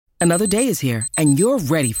Another day is here, and you're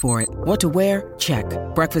ready for it. What to wear? Check.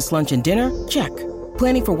 Breakfast, lunch, and dinner? Check.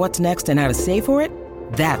 Planning for what's next and how to save for it?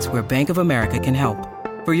 That's where Bank of America can help.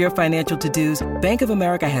 For your financial to-dos, Bank of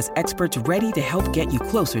America has experts ready to help get you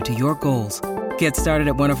closer to your goals. Get started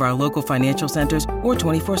at one of our local financial centers or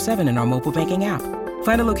 24/7 in our mobile banking app.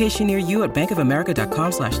 Find a location near you at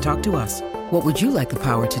bankofamerica.com/talktous. What would you like the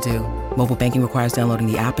power to do? Mobile banking requires downloading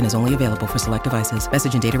the app and is only available for select devices.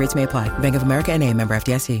 Message and data rates may apply. Bank of America N.A., member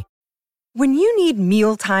FDIC. When you need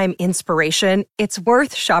mealtime inspiration, it's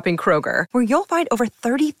worth shopping Kroger, where you'll find over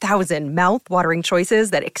 30,000 mouth-watering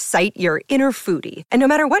choices that excite your inner foodie. And no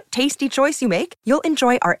matter what tasty choice you make, you'll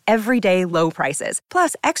enjoy our everyday low prices,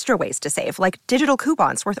 plus extra ways to save, like digital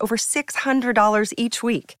coupons worth over $600 each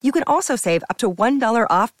week. You can also save up to $1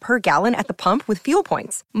 off per gallon at the pump with fuel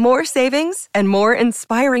points. More savings and more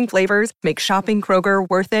inspiring flavors make shopping Kroger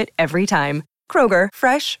worth it every time. Kroger,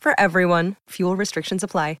 fresh for everyone. Fuel restrictions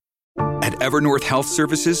apply. At Evernorth Health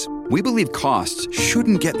Services, we believe costs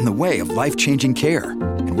shouldn't get in the way of life-changing care,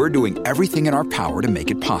 and we're doing everything in our power to make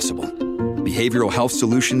it possible. Behavioral health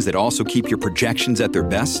solutions that also keep your projections at their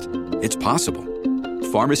best? It's possible.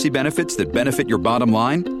 Pharmacy benefits that benefit your bottom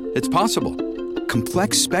line? It's possible.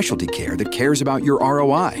 Complex specialty care that cares about your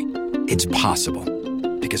ROI? It's possible.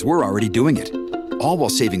 Because we're already doing it. All while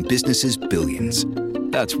saving businesses billions.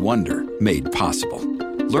 That's Wonder made possible.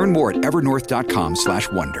 Learn more at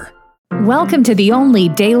evernorth.com/wonder. Welcome to the only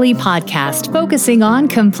daily podcast focusing on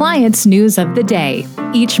compliance news of the day.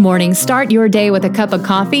 Each morning, start your day with a cup of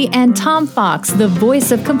coffee and Tom Fox, the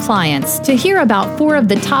voice of compliance, to hear about 4 of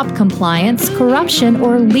the top compliance, corruption,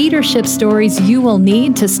 or leadership stories you will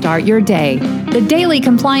need to start your day. The Daily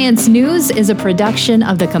Compliance News is a production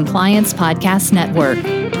of the Compliance Podcast Network.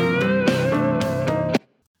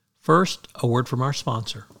 First, a word from our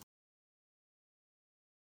sponsor.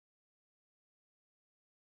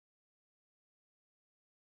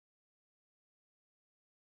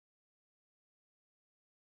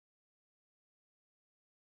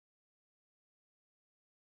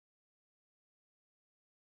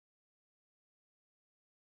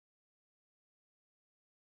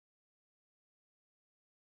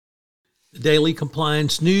 The Daily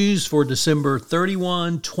Compliance News for December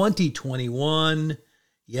 31, 2021.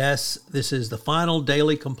 Yes, this is the final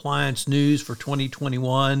Daily Compliance News for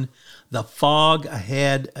 2021, the Fog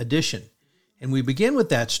Ahead edition. And we begin with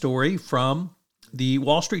that story from the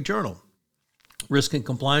Wall Street Journal. Risk and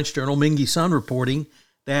Compliance Journal, Mingy Sun reporting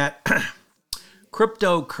that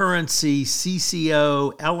cryptocurrency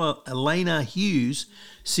CCO Elena Hughes,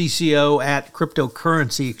 CCO at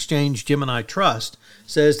cryptocurrency exchange Gemini Trust,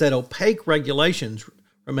 says that opaque regulations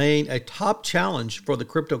remain a top challenge for the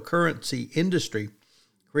cryptocurrency industry,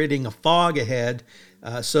 creating a fog ahead,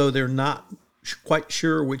 so they're not quite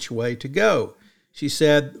sure which way to go. She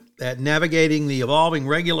said that navigating the evolving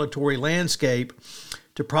regulatory landscape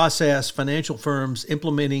to process financial firms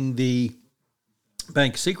implementing the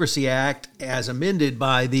Bank Secrecy Act as amended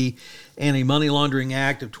by the Anti-Money Laundering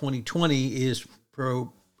Act of 2020 is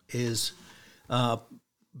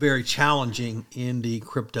very challenging in the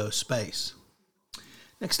crypto space.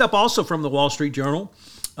 Next up, also from the Wall Street Journal,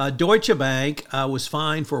 Deutsche Bank was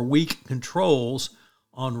fined for weak controls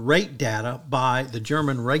on rate data by the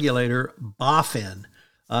German regulator BaFin.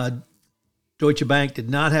 Deutsche Bank did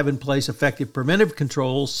not have in place effective preventive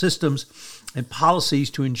controls, systems, and policies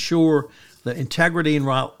to ensure the integrity and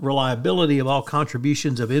reliability of all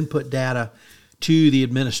contributions of input data to the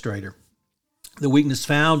administrator. The weakness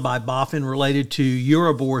found by BaFin related to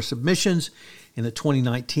Euribor submissions in the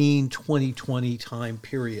 2019-2020 time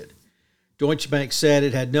period. Deutsche Bank said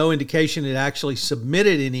it had no indication it actually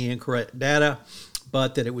submitted any incorrect data,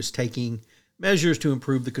 but that it was taking measures to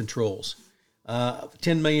improve the controls.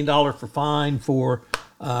 $10 million for fine for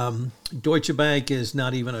Deutsche Bank is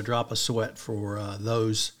not even a drop of sweat for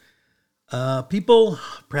those people,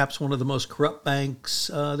 perhaps one of the most corrupt banks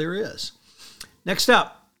there is. Next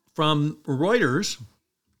up, from Reuters,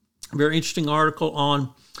 a very interesting article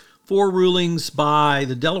on 4 rulings by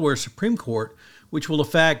the Delaware Supreme Court, which will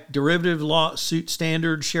affect derivative lawsuit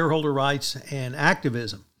standards, shareholder rights, and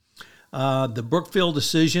activism. The Brookfield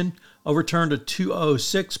decision overturned a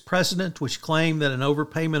 2006 precedent which claimed that an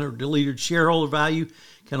overpayment or deleted shareholder value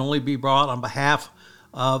can only be brought on behalf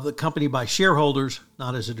of the company by shareholders,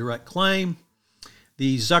 not as a direct claim.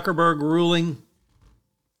 The Zuckerberg ruling,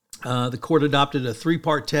 the court adopted a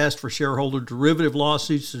 3-part test for shareholder derivative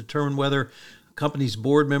lawsuits to determine whether a company's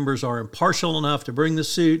board members are impartial enough to bring the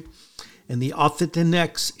suit. In the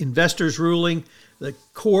Authentex investors ruling, the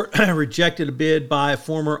court rejected a bid by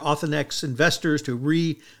former Authentex investors to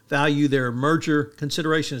revalue their merger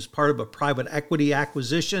consideration as part of a private equity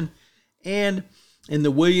acquisition. And in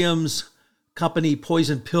the Williams Company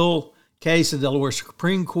poison pill case, the Delaware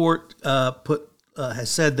Supreme Court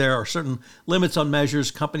has said there are certain limits on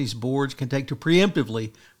measures companies' boards can take to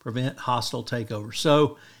preemptively prevent hostile takeovers.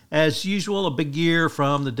 So, as usual, a big year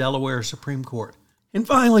from the Delaware Supreme Court. And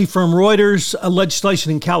finally, from Reuters,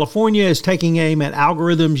 legislation in California is taking aim at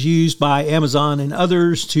algorithms used by Amazon and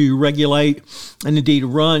others to regulate and indeed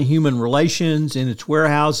run human relations in its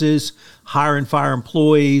warehouses, hire and fire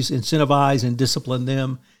employees, incentivize and discipline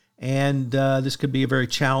them. And this could be a very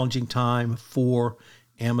challenging time for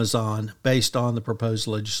Amazon based on the proposed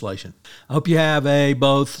legislation. I hope you have a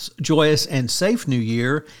both joyous and safe new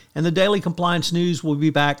year. And the Daily Compliance News will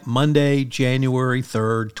be back Monday, January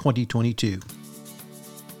 3rd, 2022.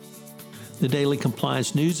 The Daily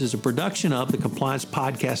Compliance News is a production of the Compliance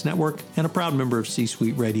Podcast Network and a proud member of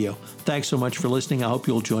C-Suite Radio. Thanks so much for listening. I hope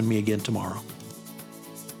you'll join me again tomorrow.